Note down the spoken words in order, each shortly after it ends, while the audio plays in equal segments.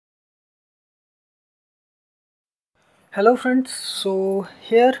Hello friends, so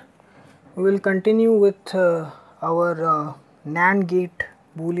here we will continue with our NAND gate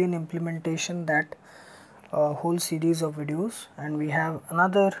Boolean implementation, that whole series of videos, and we have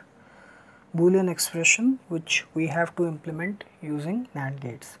another Boolean expression which we have to implement using NAND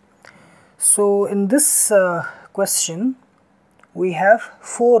gates. So in this question we have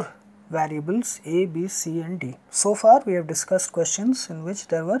 4 variables A, B, C and D. So far we have discussed questions in which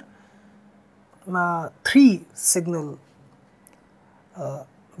there were 3 signal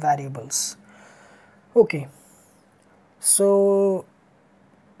variables. Okay, so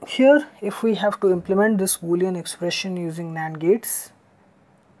here if we have to implement this Boolean expression using NAND gates,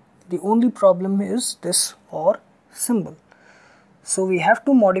 the only problem is this OR symbol. So we have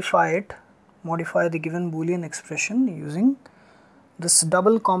to modify the given Boolean expression using this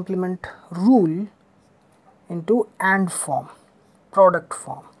double complement rule into AND form, product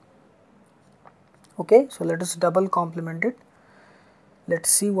form. Okay, so let us double complement it. Let's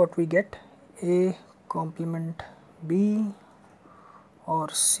see what we get. A complement B or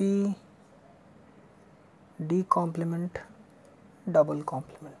C, D complement, double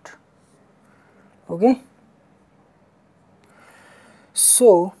complement. Okay,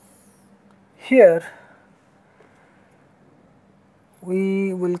 so here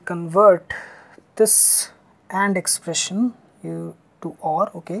we will convert this AND expression to OR.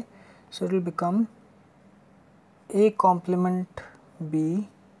 Okay, so it will become A complement B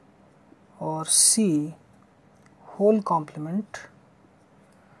or C whole complement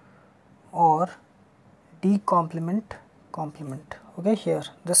or D complement complement. Okay, here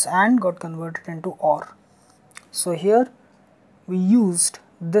this AND got converted into OR. So here we used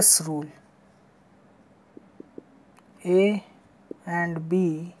this rule, A and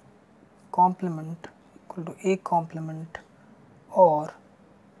B complement equal to A complement or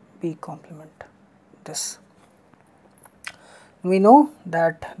B complement. This we know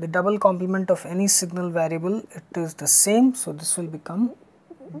that the double complement of any signal variable, it is the same, so this will become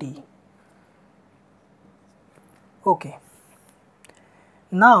D. Okay,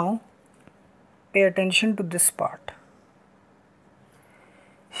 now pay attention to this part.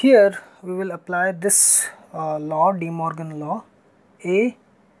 Here we will apply this law, De Morgan law, A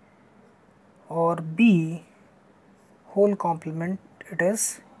or B whole complement, it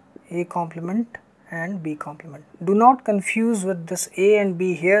is A complement and B complement. Do not confuse with this A and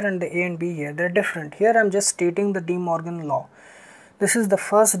B here and the A and B here, they are different. Here I am just stating the De Morgan law. This is the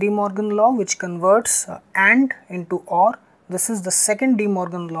first De Morgan law which converts AND into OR. This is the second De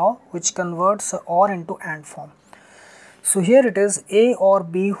Morgan law which converts OR into AND form. So here it is A or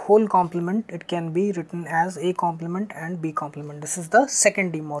B whole complement, it can be written as A complement and B complement. This is the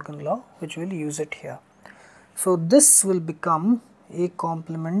second De Morgan law which we will use it here. So this will become A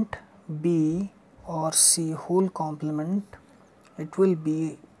complement B or C whole complement, it will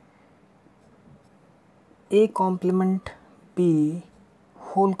be A complement B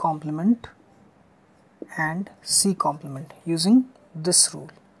whole complement and C complement using this rule.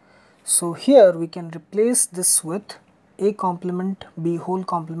 So here we can replace this with A complement B whole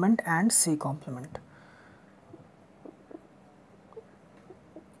complement and C complement.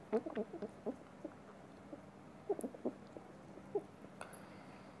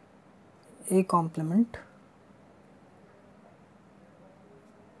 A complement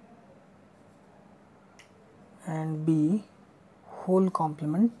and B whole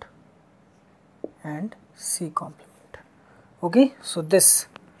complement and C complement. Okay, so this,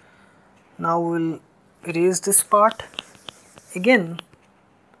 now we will erase this part. Again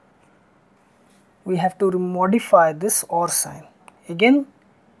we have to modify this OR sign. Again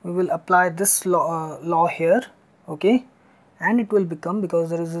we will apply this law here. Okay, and it will become,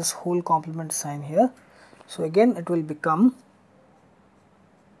 because there is this whole complement sign here, so again it will become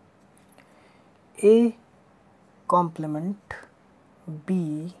A complement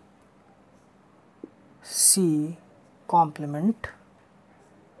B C complement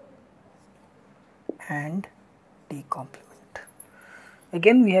and D complement.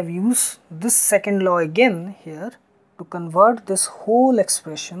 Again we have used this second law again here to convert this whole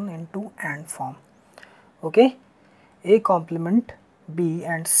expression into AND form. Okay, A complement B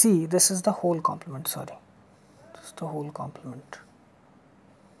and C, this is the whole complement, sorry, this is the whole complement,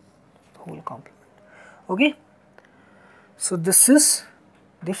 okay. So this is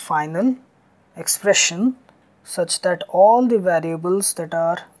the final expression, such that all the variables that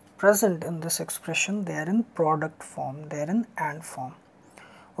are present in this expression, they are in product form, they are in AND form.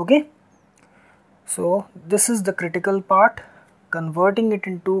 Okay, so this is the critical part, converting it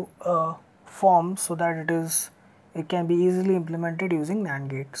into a form so that it can be easily implemented using NAND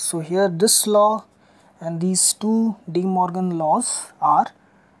gate. So here this law and these two De Morgan laws are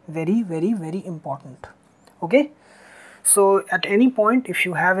very important. Okay, so at any point if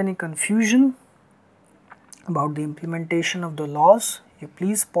you have any confusion about the implementation of the laws, you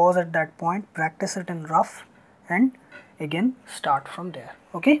please pause at that point, practice it in rough, and again start from there.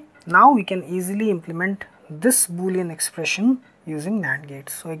 Okay, now we can easily implement this Boolean expression using NAND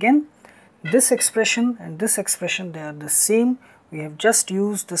gates. So again, this expression and this expression, they are the same. We have just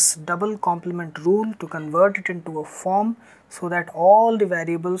used this double complement rule to convert it into a form so that all the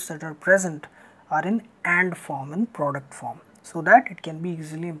variables that are present are in AND form, in product form, so that it can be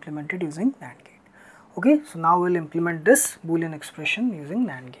easily implemented using NAND gate. Okay, so now we'll implement this Boolean expression using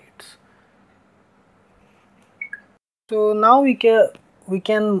NAND gates. So now we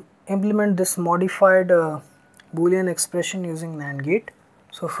can implement this modified Boolean expression using NAND gate.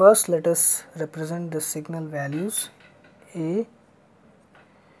 So first let us represent the signal values A,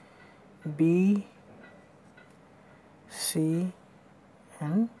 B, C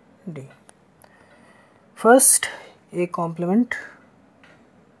and D. First A complement,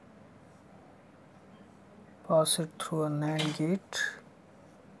 pass it through a NAND gate.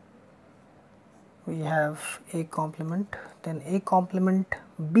 We have A complement, then A complement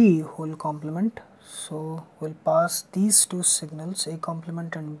B whole complement. So we'll pass these two signals A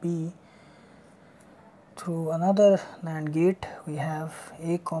complement and B through another NAND gate. We have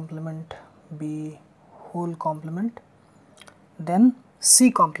A complement B whole complement, then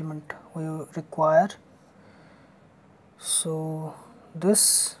C complement we require. So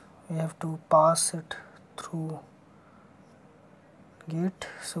this we have to pass it through gate.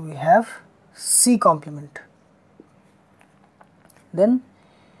 So we have C complement. Then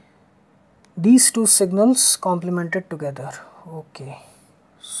these two signals complemented together. Okay,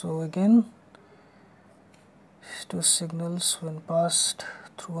 so again these two signals when passed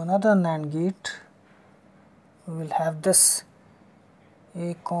through another NAND gate, we will have this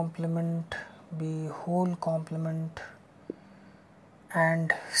A complement B whole complement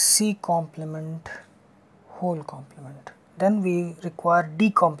and C complement whole complement. Then we require D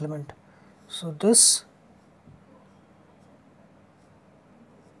complement. So this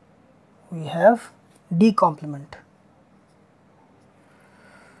we have D complement.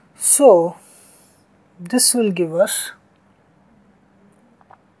 So this will give us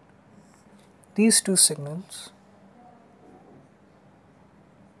these two signals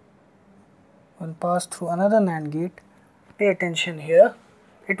when passed through another NAND gate. Pay attention here,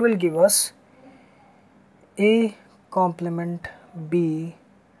 it will give us A complement B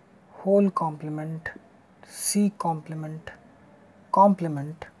whole complement C complement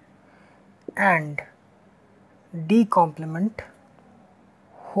complement and D complement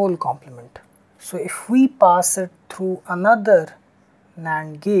whole complement. So if we pass it through another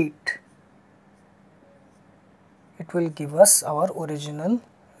NAND gate, it will give us our original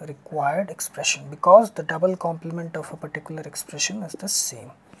required expression, because the double complement of a particular expression is the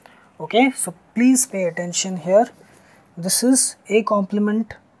same. Okay, so please pay attention here. This is A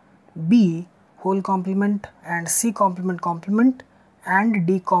complement B whole complement and C complement complement and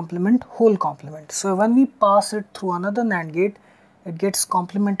D complement whole complement. So when we pass it through another NAND gate, it gets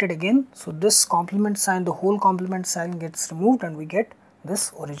complemented again. So this complement sign, the whole complement sign gets removed and we get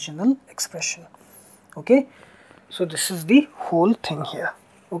this original expression. Okay, so this is the whole thing here.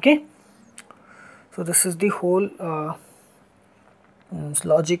 Okay, so this is the whole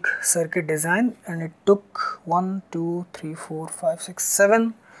logic circuit design, and it took 1, 2, 3, 4, 5, 6,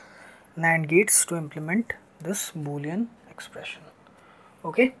 7 NAND gates to implement this Boolean expression.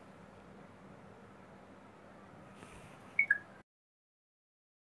 Okay.